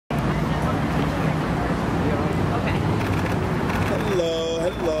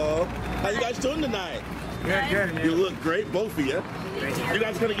doing tonight? Good, good. You look great, both of you. You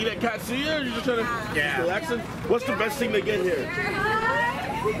guys gonna eat at Katsuya, or you just trying to relaxing? What's the best thing to get here? Can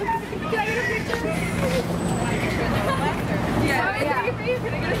I get a picture? Yeah. Can I get a picture?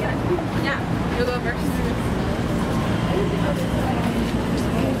 Yeah. You'll go first.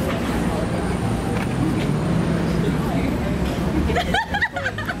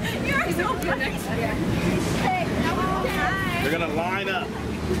 You are so good. Hey, they're gonna line up.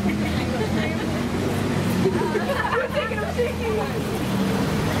 I'm taking a picture.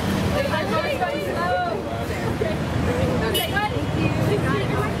 I'm going slow. Okay, thank you.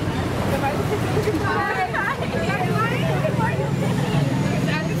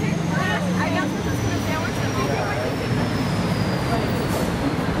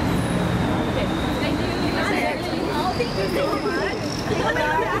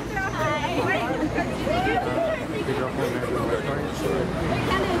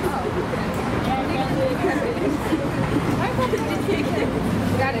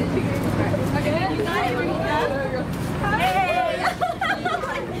 Got it. Okay. Hey!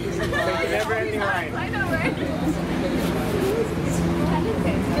 Never ending line. I know, right?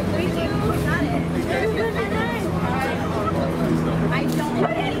 We do. Got it. I don't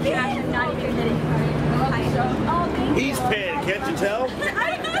have any cash. I'm not even kidding. He's paying, can't you tell?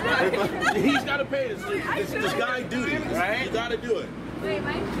 He's got to pay this guy duty, right? You got to do it. Wait,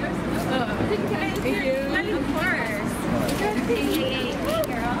 my Thank you. Of course. Hey,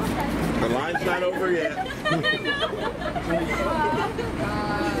 girl. The line's not over yet. Of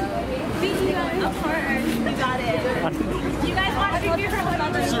course. You got it. You guys want to be here for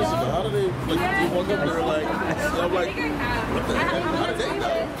Seriously, how do they, like, you walk up there like, I'm like, what the heck? How did they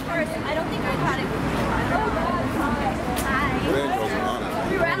know? Of course. I don't think I've had it. Hi.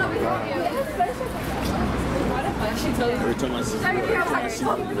 We ran over here. Every time I see you,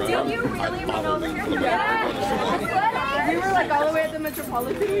 We were like all the way at the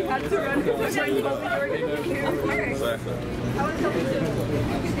Metropolitan. We had to run because we were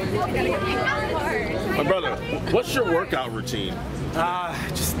My brother, what's your workout routine?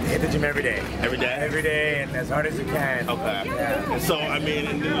 Just hit the gym every day. Every day? Every day, and as hard as you can. Okay. Yeah. So, I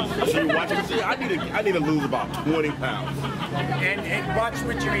mean, so you watch it, I need to lose about 20 pounds. And watch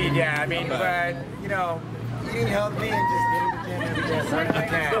what you eat, yeah. I mean, but, you know, eating healthy and just hitting the gym every day as hard as you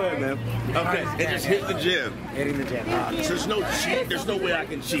can. Go ahead, man. Okay, and just hit the gym. Hitting the gym. So there's no cheat. There's no way I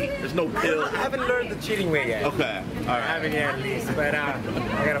can cheat. There's no pill. I haven't learned the cheating way yet. Okay. All I right. haven't yet, at least, but I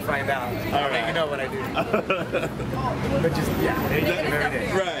gotta find out. I'll let you know what I do. But just, yeah, hitting the gym every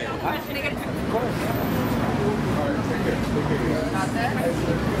day. Right. Of course.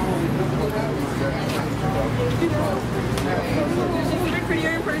 You're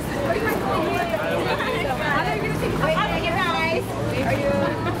prettier in person. Are you?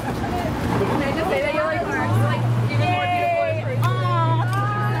 Can I just say that you're like Mark? Like even more beautiful in person.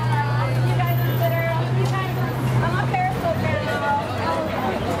 You guys are better. I'm a Periscope fan now.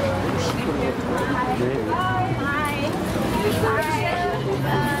 Hi. Hi.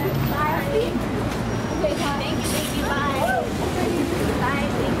 Okay, thank you. Bye. Bye.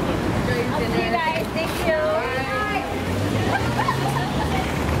 Thank you. I'll see you guys. Thank you.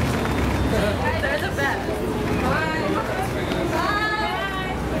 They're the best. Bye.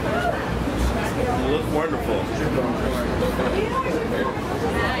 You look wonderful.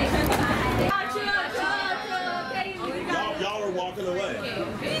 Y'all are walking away.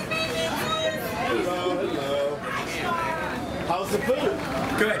 Hello, hello. How's the food?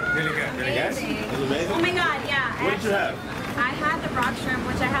 Good, really good. Really good. Is it amazing? Oh my god, yeah. What did you have? I had the rock shrimp,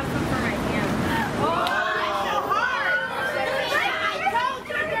 which I have some for my hand.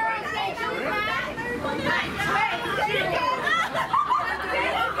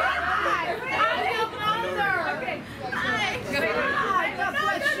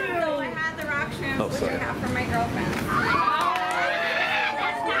 Oh, sorry. Which I have for my girlfriend.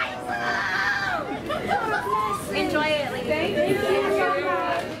 Enjoy it, ladies. Thank you.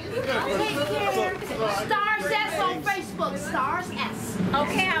 Stars S on Facebook. Stars S.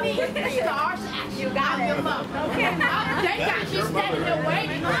 Okay, I will put that. Stars S. You got it. Okay. They got you standing there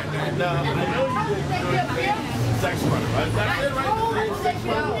waiting. No, I know you did. Sex runner, right? That's it, right?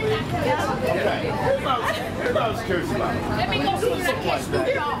 Okay. Here's what I was curious about. Let me go see that Like that.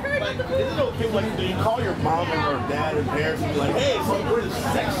 Like, is it okay, like, do you call your mom or dad or parents and be like, hey, so we're at a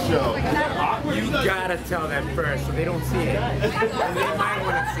sex show? Is that awkward? You gotta tell them first so they don't see it. And they might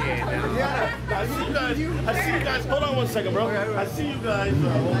want to see it now. Yeah, I see you guys, hold on one second, bro. I see you guys,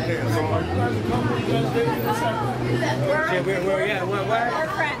 okay, so are you guys a couple? You guys dating? Yeah, we're We're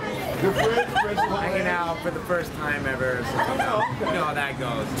friends. Your friends? hanging out for the first time ever. So, You know how that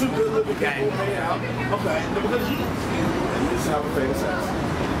goes. Two good looking people Okay. hanging out. Okay, because you used to have a famous sex.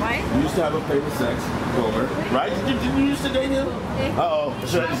 What? You used to have a famous sex Wilmer, right? Did you used to date him? Uh-oh.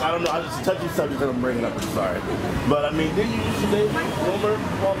 I don't know. I just touchy subject and I'm bringing it up. I'm sorry. But I mean, did you used to date Wilmer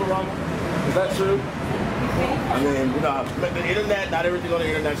Valderrama? Is that true? I mean, you know, the internet, not everything on the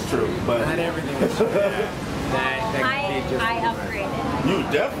internet's true, but Not everything is true. I upgraded. you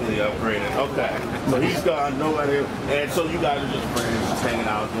definitely upgraded. Okay. So he's gone, nobody, and so you guys are just friends, just hanging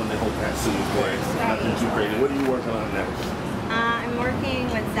out, doing the whole Katsuya thing. Nothing too crazy. What are you working on next? I'm working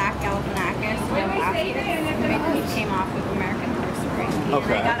with Zach Galifianakis. He came off with American Horror Story.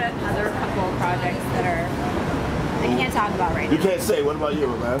 Okay. And I got another couple of projects that are I can't talk about right now. You can't say. What about you,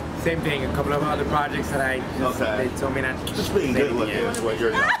 man? Same thing. A couple of other projects that I just, they told me not to. Just being good looking is what your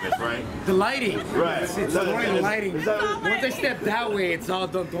job is, right? The lighting. Right. It's more the lighting. Once I step that way, it's all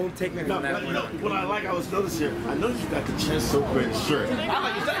don't take me from that. You know, what I like, I was noticing, I noticed you got the chest so great shirt. I'm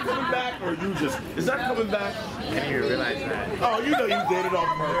like, is that coming back or you just, is that coming back? I didn't even realize that. Oh, you know you did it on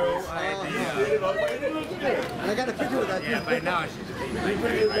purpose. You did it on purpose. It looks good. And I got a picture with that. Yeah, by now she just Bring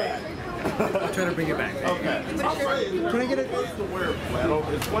it back. I'm trying to bring it back. Okay. Can I get it? To wear flannel?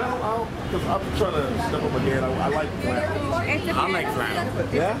 Is flannel out? Because I'm trying to step up again. I like flannel. I like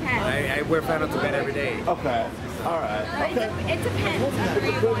flannel. Yeah? I wear flannel to bed every day. Okay. All right. Okay. It depends on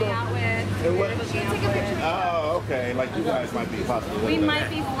who you're going out with. And what? Take a picture. Oh, okay. Like you guys might be possibly. We might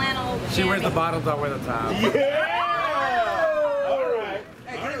be flannel. She wears the jamming. bottoms, I wear the top. Yeah! All right.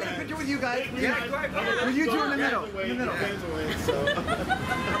 Hey, can I get a picture with you guys? Yeah, With you two in the middle.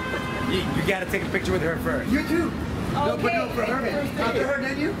 You gotta take a picture with her first. You too. No, but no, for her. After her,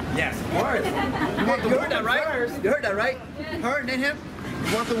 then you? Yes, of course. You heard that, right? You heard that, right? Her, then him?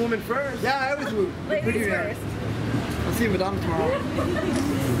 You want the woman first. Yeah, I always would. Ladies first. I'll see you Madonna tomorrow.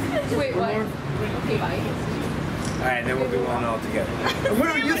 Wait, what? Okay, bye. Alright, then we'll do one all together.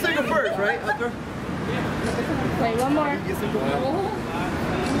 Where you single first, right? After? Wait, one more. You single?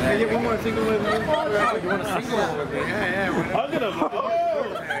 Can I get one more single with me? Oh, you want a single one with me? Yeah. I'm gonna. Oh!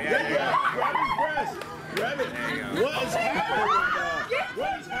 Yeah. Grab his breast. Grab it. What is happening?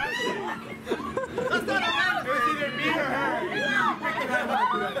 What is happening? That's not a man. It was either me or her.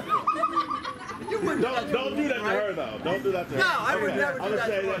 Don't do that to her though. Don't do that to her. No, I would never do that.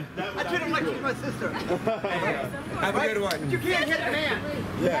 I I treat him like she's my sister. Have a good one. You can't hit a man.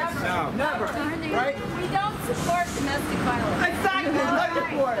 Yes. No. Never. Right? We don't support domestic violence. Exactly. Like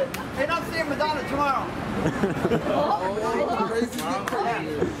for it. And I'm seeing Madonna tomorrow.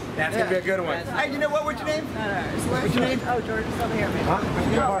 That's gonna be a good one. Hey, you know what? What's your name? What's your name? Oh, George is over here, man.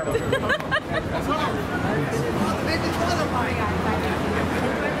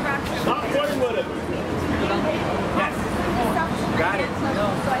 Stop playing with it. Yes. Got it.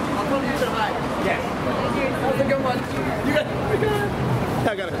 Yes. That's a good one.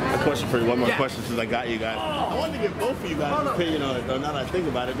 I got a question for you. One more question since I got you guys. I wanted to get both of you guys' opinion on it, though. Now that I think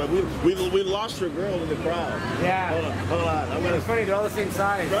about it, but we lost your girl in the crowd. Yeah. Hold on. It's funny, they're all the same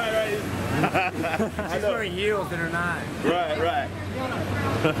size. Right. She's wearing heels and they're not. Right.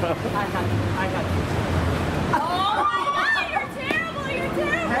 I got it. Oh my God, you're terrible.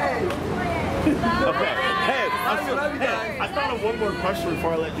 Hey. Okay. Hey, I thought of one more question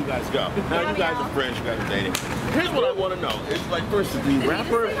before I let you guys go. Now you guys are friends, you guys are dating. Here's what I want to know. It's like, first, the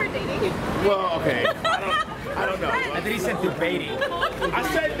rapper. Well, okay. I don't know. I think he said debating. I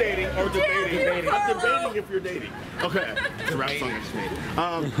said dating or debating. I'm debating if you're dating. Okay. The rap song is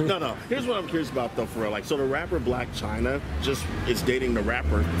dating. No. Here's what I'm curious about though, for real. Like, so the rapper Black China just is dating the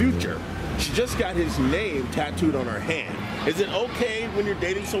rapper Future. She just got his name tattooed on her hand. Is it okay when you're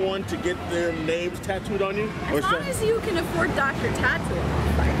dating someone to get their names tattooed on you? As long as you can afford Dr. Tattoo.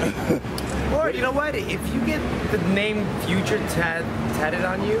 Or you know what? If you get the name Future tatted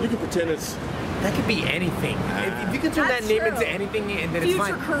on you, You can pretend it's. that could be anything. If you can turn That's that name true. into anything, and then it's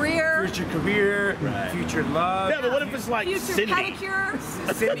Future fine. career. Future career, future love. Yeah, but what if it's like Future Cindy? pedicure.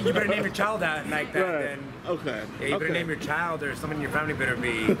 Cindy, you better name your child that like that. Right. Then Okay. yeah, you better name your child, or someone in your family better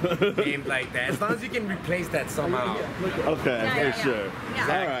be named like that. As long as you can replace that somehow. Okay, Yeah. for sure. Yeah.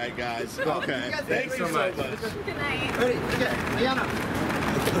 All right, guys. Okay. Thanks so much. Good night. Ready? Okay. Liana.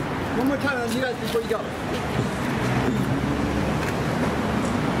 One more time on you guys before you go.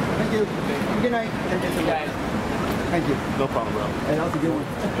 Thank you. Good night. Thank you. No problem, bro. Hey, that was a good one.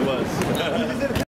 It was.